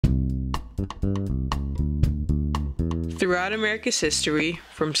Throughout America's history,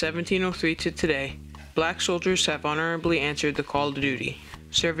 from 1703 to today, black soldiers have honorably answered the call to duty,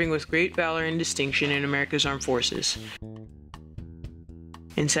 serving with great valor and distinction in America's armed forces.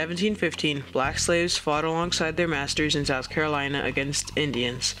 In 1715, black slaves fought alongside their masters in South Carolina against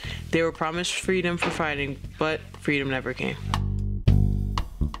Indians. They were promised freedom for fighting, but freedom never came.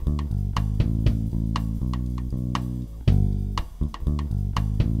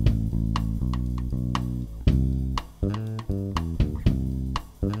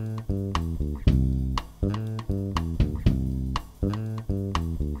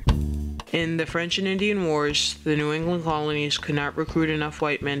 In the French and Indian Wars, the New England colonies could not recruit enough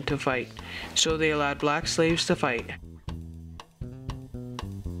white men to fight, so they allowed black slaves to fight.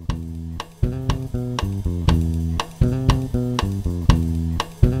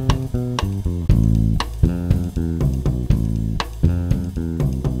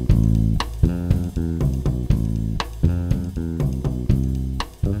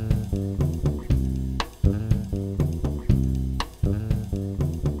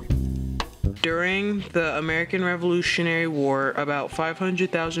 During the American Revolutionary War, about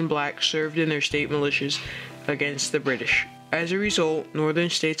 500,000 blacks served in their state militias against the British. As a result, northern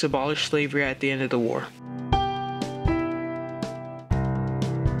states abolished slavery at the end of the war.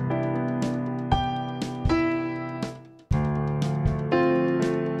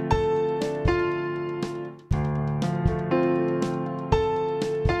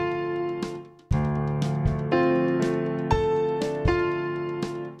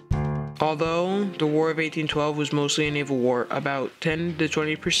 Although the War of 1812 was mostly a naval war, about 10 to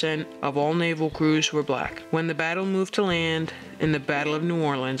 20% of all naval crews were black. When the battle moved to land in the Battle of New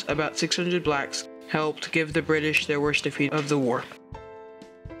Orleans, about 600 blacks helped give the British their worst defeat of the war.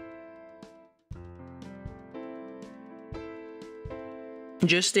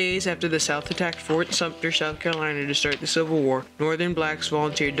 Just days after the South attacked Fort Sumter, South Carolina to start the Civil War, Northern blacks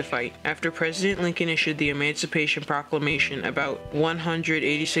volunteered to fight. After President Lincoln issued the Emancipation Proclamation, about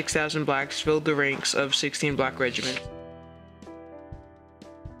 186,000 blacks filled the ranks of 16 black regiments.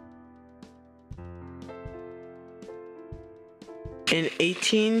 In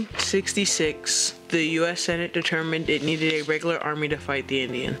 1866, the U.S. Senate determined it needed a regular army to fight the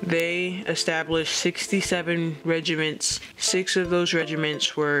Indian. They established 67 regiments. 6 of those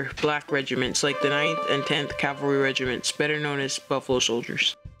regiments were black regiments, like the 9th and 10th Cavalry Regiments, better known as Buffalo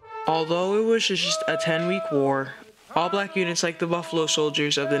Soldiers. Although it was just a 10-week war, all black units like the Buffalo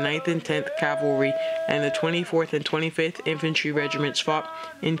Soldiers of the 9th and 10th Cavalry and the 24th and 25th Infantry Regiments fought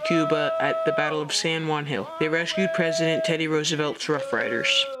in Cuba at the Battle of San Juan Hill. They rescued President Teddy Roosevelt's Rough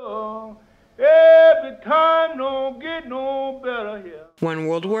Riders. Every time don't get no better here. When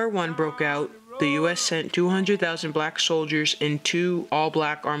World War I broke out, the U.S. sent 200,000 black soldiers in 2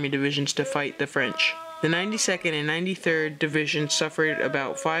 all-black army divisions to fight the French. The 92nd and 93rd Divisions suffered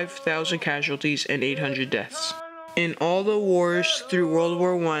about 5,000 casualties and 800 deaths. In all the wars through World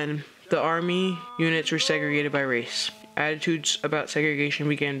War I, the Army units were segregated by race. Attitudes about segregation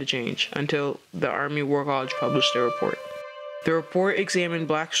began to change until the Army War College published a report. The report examined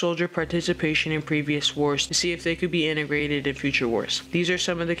black soldier participation in previous wars to see if they could be integrated in future wars. These are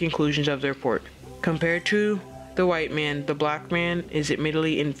some of the conclusions of the report. Compared to the white man, the black man is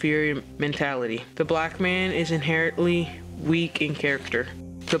admittedly inferior mentality. The black man is inherently weak in character.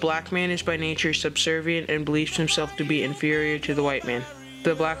 The black man is by nature subservient and believes himself to be inferior to the white man.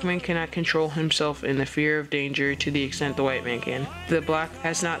 The black man cannot control himself in the fear of danger to the extent the white man can. The black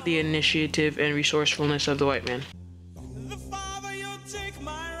has not the initiative and resourcefulness of the white man.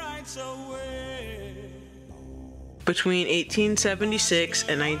 Between 1876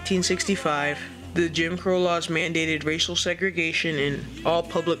 and 1965, the Jim Crow laws mandated racial segregation in all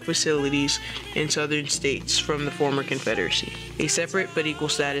public facilities in southern states from the former Confederacy, a separate but equal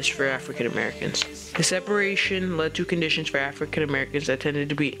status for African Americans. The separation led to conditions for African Americans that tended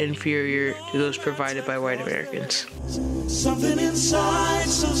to be inferior to those provided by white Americans. Something inside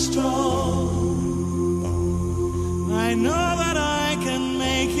so strong, I know that I can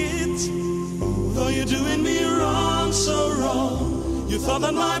make it, though you're doing me wrong, so wrong. You thought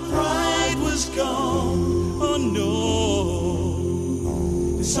that my pride was gone. Oh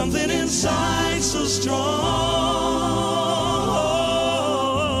no, there's something inside so strong.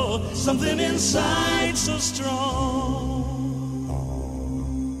 Something inside so strong.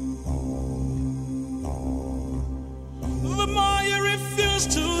 The more you refuse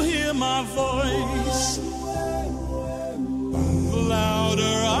to hear my voice, the louder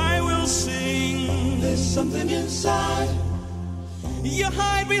I will sing. There's something inside. You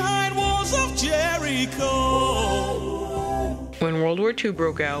hide behind walls of Jericho. When World War II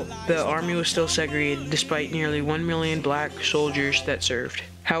broke out, the Army was still segregated despite nearly 1 million black soldiers that served.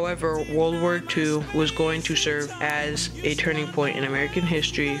 However, World War II was going to serve as a turning point in American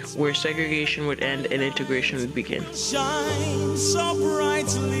history where segregation would end and integration would begin. Shine so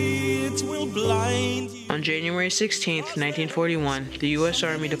brightly it will blind you. On January 16, 1941, the U.S.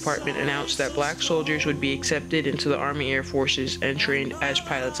 Army Department announced that black soldiers would be accepted into the Army Air Forces and trained as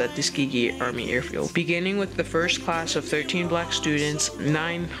pilots at Tuskegee Army Airfield. Beginning with the first class of 13 black students,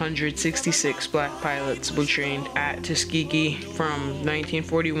 966 black pilots were trained at Tuskegee from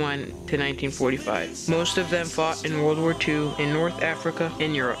 1941 to 1945. Most of them fought in World War II in North Africa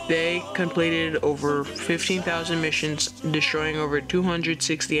and Europe. They completed over 15,000 missions, destroying over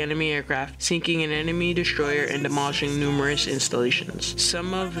 260 enemy aircraft, sinking an enemy destroyer, and demolishing numerous installations.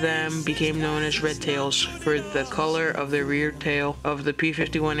 Some of them became known as Red Tails for the color of the rear tail of the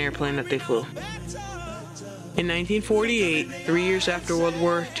P-51 airplane that they flew. In 1948, 3 years after World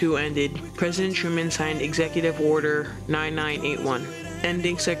War II ended, President Truman signed Executive Order 9981,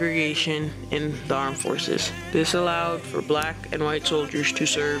 ending segregation in the armed forces. This allowed for black and white soldiers to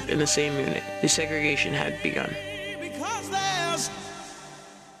serve in the same unit. The segregation had begun.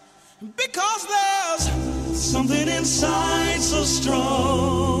 Because there's something inside so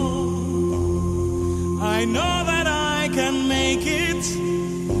strong. I know that I can make it,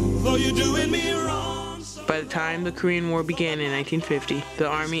 though you're doing me wrong. By the time the Korean War began in 1950, the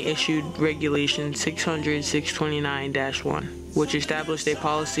Army issued Regulation 600-629-1, which established a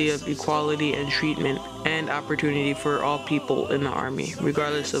policy of equality and treatment and opportunity for all people in the Army,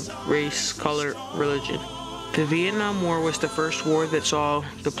 regardless of race, color, religion. The Vietnam War was the first war that saw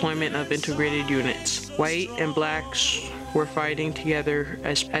deployment of integrated units. White and blacks were fighting together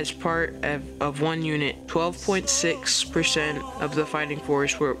as part of one unit. 12.6% of the fighting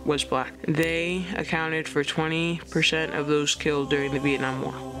force was black. They accounted for 20% of those killed during the Vietnam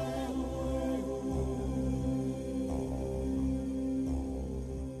War.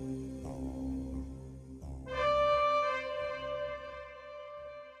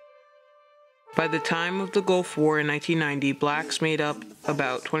 By the time of the Gulf War in 1990, blacks made up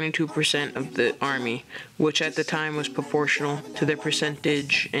about 22% of the Army, which at the time was proportional to their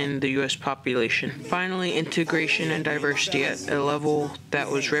percentage in the U.S. population. Finally, integration and diversity at a level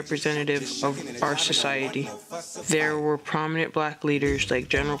that was representative of our society. There were prominent black leaders like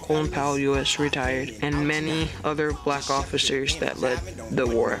General Colin Powell, U.S. retired, and many other black officers that led the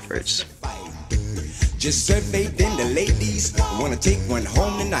war efforts. Just surveyed then the ladies wanna take one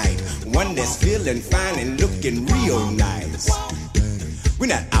home tonight, one that's feeling fine and looking real nice. We're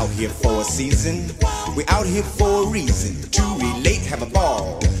not out here for a season, we're out here for a reason, to relate, have a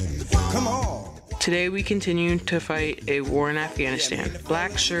ball. Come on. Today we continue to fight a war in Afghanistan.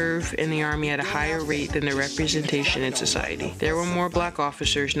 Blacks serve in the Army at a higher rate than their representation in society. There were more black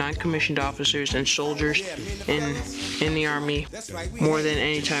officers, non-commissioned officers, and soldiers in the Army more than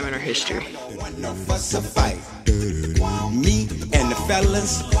any time in our history. Me and the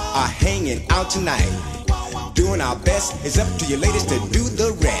fellas are hanging out tonight. Doing our best, it's up to you ladies to do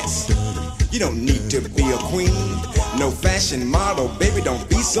the rest. You don't need to be a queen, no fashion model, baby, don't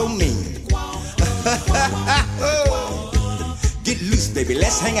be so mean. Get loose, baby,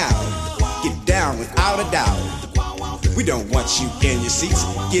 let's hang out. Get down without a doubt. We don't want you in your seats.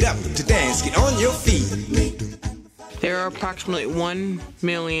 Get up to dance, get on your feet. There are approximately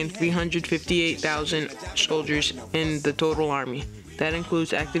 1,358,000 soldiers in the total Army. That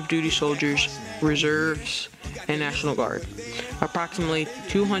includes active duty soldiers, reserves, and National Guard. Approximately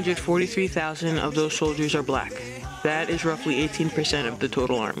 243,000 of those soldiers are black. That is roughly 18% of the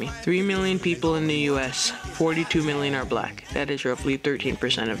total Army. 3 million people in the U.S., 42 million are black. That is roughly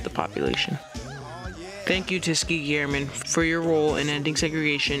 13% of the population. Thank you, Tuskegee Airmen, for your role in ending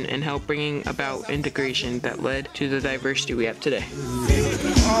segregation and help bringing about integration that led to the diversity we have today.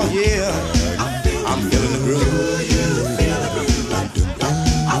 Oh yeah, I'm feeling the groove.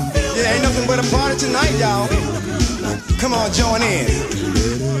 Yeah, ain't nothing but a party tonight, y'all. Come on, join in.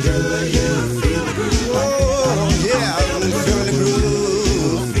 Oh yeah, I'm feeling the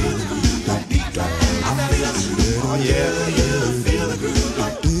groove. Oh yeah.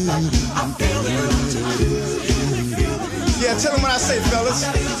 Yeah, tell them what I say, fellas.